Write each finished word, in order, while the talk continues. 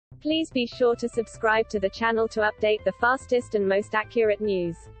Please be sure to subscribe to the channel to update the fastest and most accurate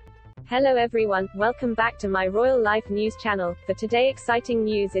news. Hello everyone, welcome back to my Royal Life News channel. For today, exciting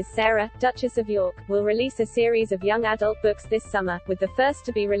news is Sarah, Duchess of York, will release a series of young adult books this summer, with the first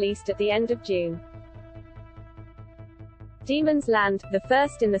to be released at the end of June. Demon's Land, the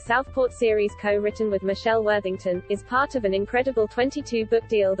first in the Southport series co-written with Michelle Worthington, is part of an incredible 22-book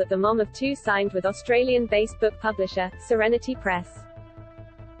deal that the mom of two signed with Australian-based book publisher, Serenity Press.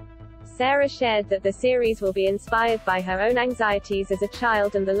 Sarah shared that the series will be inspired by her own anxieties as a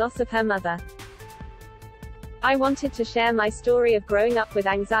child and the loss of her mother. "I wanted to share my story of growing up with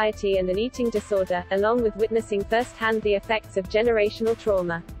anxiety and an eating disorder, along with witnessing firsthand the effects of generational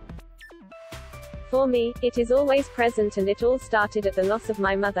trauma. For me, it is always present and it all started at the loss of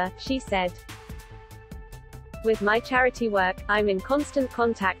my mother," she said. "With my charity work, I'm in constant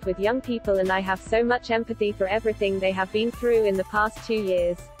contact with young people and I have so much empathy for everything they have been through in the past 2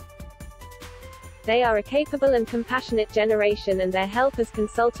 years. They are a capable and compassionate generation and their help as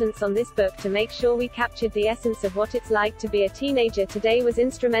consultants on this book to make sure we captured the essence of what it's like to be a teenager today was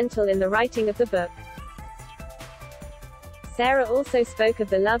instrumental in the writing of the book." Sarah also spoke of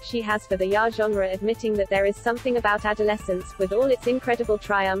the love she has for the YA genre, admitting that there is something about adolescence, with all its incredible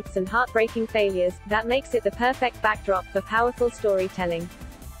triumphs and heartbreaking failures, that makes it the perfect backdrop for powerful storytelling.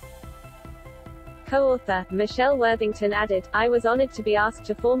 Co-author, Michelle Worthington added, "I was honored to be asked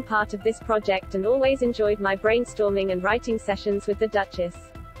to form part of this project and always enjoyed my brainstorming and writing sessions with the Duchess.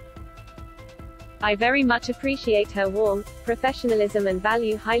 I very much appreciate her warmth, professionalism and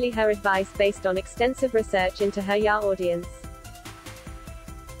value highly her advice based on extensive research into her YA audience.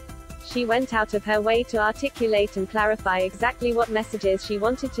 She went out of her way to articulate and clarify exactly what messages she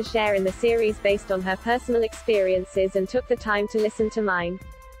wanted to share in the series based on her personal experiences and took the time to listen to mine.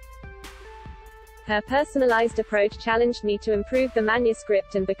 Her personalized approach challenged me to improve the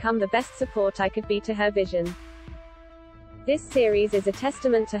manuscript and become the best support I could be to her vision. This series is a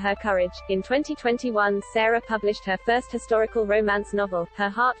testament to her courage." In 2021, Sarah published her first historical romance novel, Her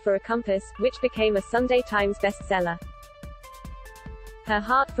Heart for a Compass, which became a Sunday Times bestseller. Her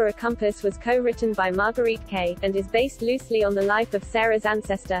Heart for a Compass was co-written by Marguerite Kay, and is based loosely on the life of Sarah's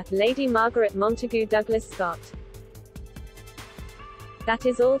ancestor, Lady Margaret Montagu Douglas Scott. That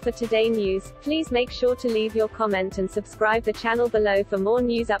is all for today news. Please make sure to leave your comment and subscribe the channel below for more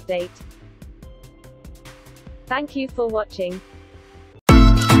news update. Thank you for watching.